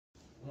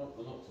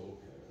not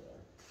talking anyway.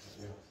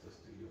 You have to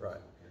just do your Right.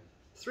 talking.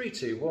 3,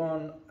 2,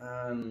 1,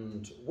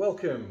 and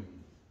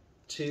welcome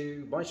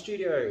to my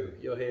studio.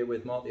 You're here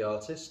with Mark the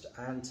Artist,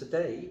 and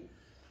today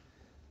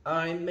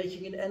I'm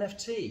making an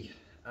NFT.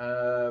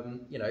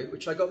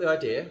 Which I got the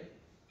idea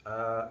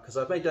because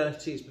I've made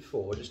NFTs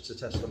before just to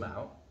test them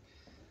out.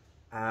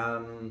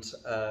 And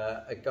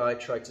a guy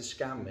tried to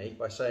scam me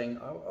by saying,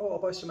 oh, I'll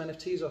buy some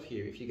NFTs off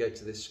you if you go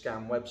to this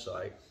scam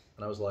website.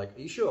 And I was like,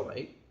 are you sure,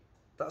 mate?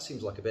 That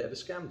seems like a bit of a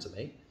scam to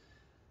me.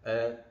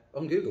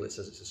 On Google it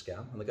says it's a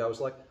scam, and the guy was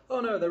like, oh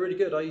no, they're really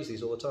good, I use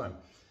these all the time.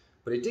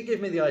 But it did give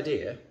me the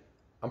idea,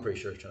 I'm pretty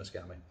sure he's trying to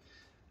scam me.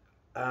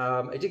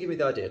 It did give me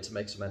the idea to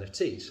make some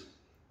NFTs.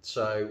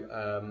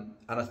 So,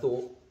 and I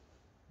thought,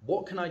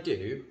 what can I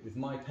do with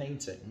my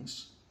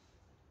paintings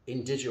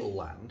in digital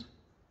land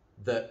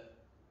that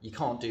you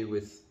can't do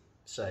with,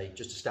 say,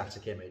 just a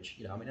static image?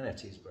 You know, I mean,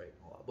 NFTs are great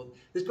and all that, but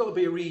there's got to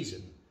be a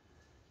reason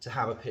to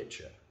have a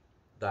picture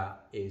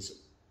that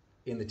is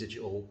in the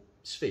digital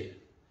sphere.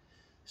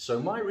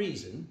 So my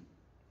reason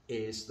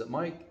is that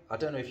I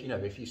don't know if you know,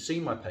 if you've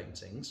seen my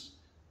paintings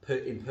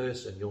in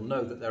person, you'll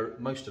know that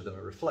most of them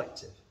are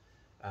reflective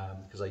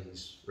because I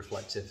use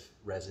reflective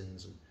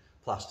resins and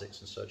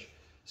plastics and such.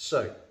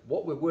 So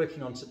what we're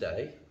working on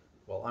today,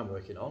 well, I'm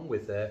working on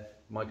with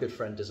my good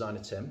friend designer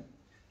Tim.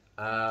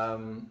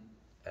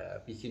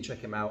 You can check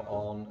him out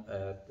on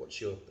what's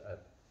your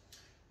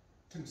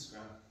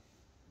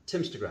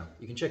Timstagram.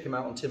 You can check him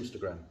out on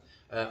Timstagram.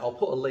 I'll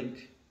put a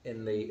link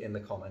in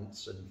the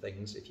comments and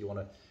things if you want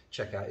to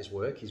check out his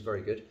work. He's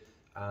very good,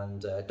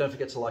 and don't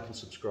forget to like and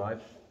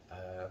subscribe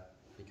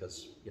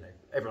because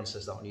everyone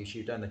says that on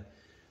YouTube, don't they?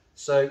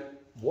 So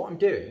what I'm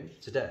doing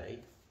today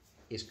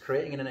is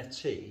creating an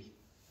NFT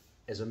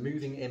as a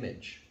moving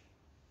image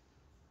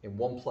in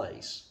one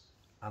place,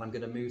 and I'm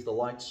going to move the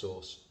light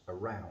source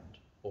around,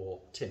 or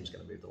Tim's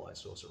going to move the light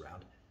source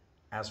around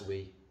as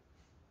we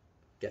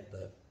get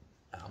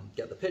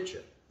the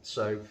picture.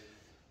 So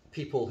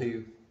people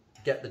who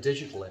get the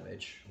digital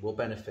image will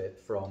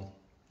benefit from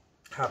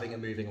having a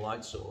moving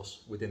light source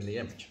within the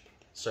image.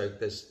 So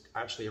there's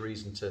actually a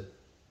reason to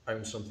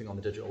own something on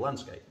the digital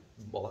landscape.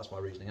 Well, that's my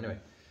reasoning anyway.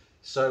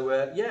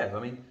 So yeah, I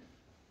mean,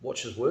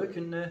 watch us work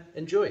and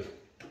enjoy.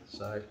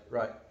 So,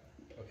 right,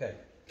 okay.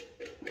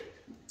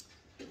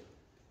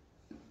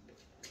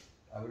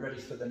 Are we ready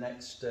for the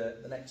next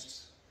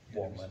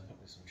one then?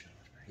 Some charge,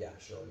 mate. Yeah,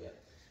 sure, yeah.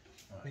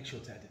 Right. Make sure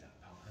to edit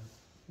that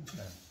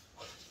part.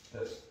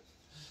 Good.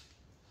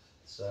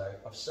 So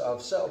I've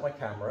set up my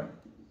camera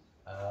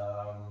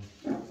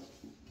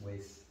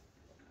with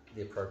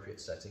the appropriate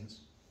settings.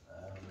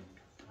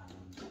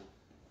 And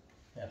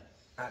yeah,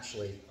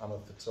 actually I'm a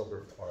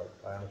photographer, or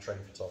I am a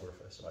trained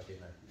photographer, so I do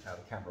know how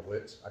the camera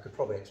works. I could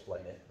probably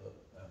explain it, but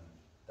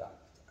that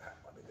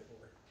might be a bit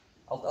boring.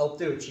 I'll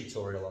do a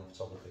tutorial on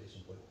photography at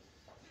some point.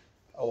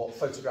 Or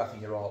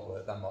photographing your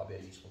artwork, that might be a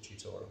useful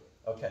tutorial.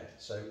 Okay,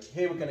 so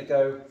here we're going to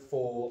go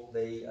for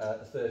the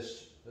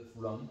first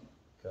run,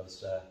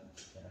 because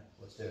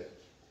let's do it.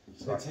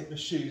 So right. Take my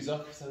shoes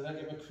off so I don't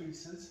get my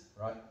creases.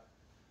 Right.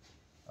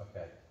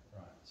 Okay.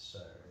 Right. So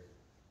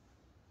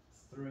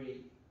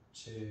 3,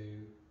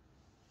 2,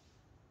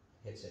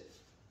 hit it.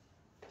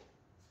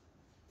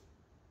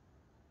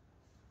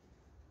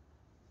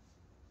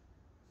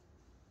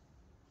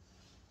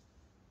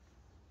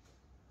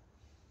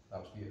 That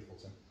was beautiful,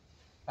 Tim.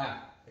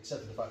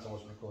 Except for the fact I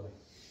wasn't recording.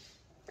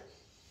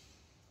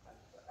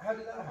 How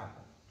did that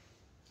happen?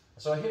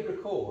 So I hit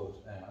record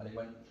and it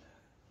went,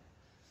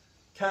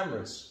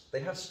 cameras, they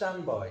have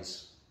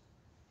standbys.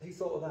 Who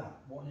thought of that?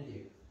 What an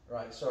idiot.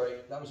 Right, sorry,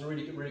 that was a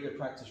really good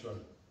practice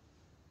run.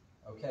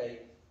 Okay,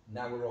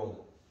 now we're rolling.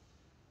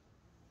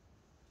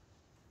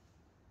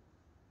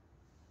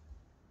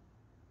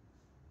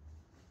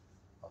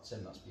 Oh,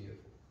 Tim, that's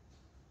beautiful.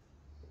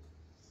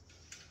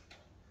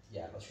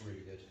 Yeah, that's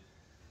really good.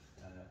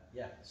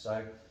 Yeah,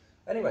 so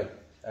anyway,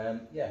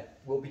 yeah,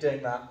 we'll be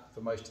doing that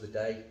for most of the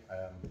day.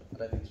 I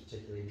don't think it's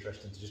particularly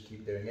interesting to just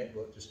keep doing it,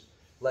 but just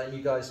letting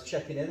you guys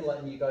checking in,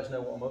 letting you guys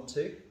know what I'm up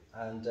to,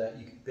 and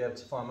you can be able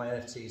to find my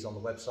NFTs on the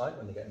website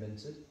when they get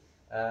minted,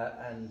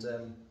 and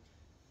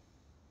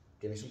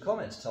give me some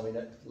comments. Let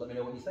me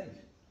know what you think,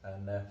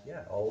 and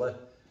yeah,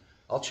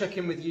 I'll check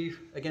in with you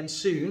again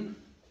soon,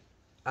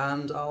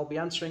 and I'll be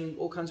answering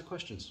all kinds of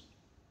questions.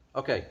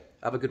 Okay,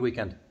 have a good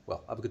weekend.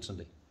 Well, have a good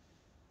Sunday.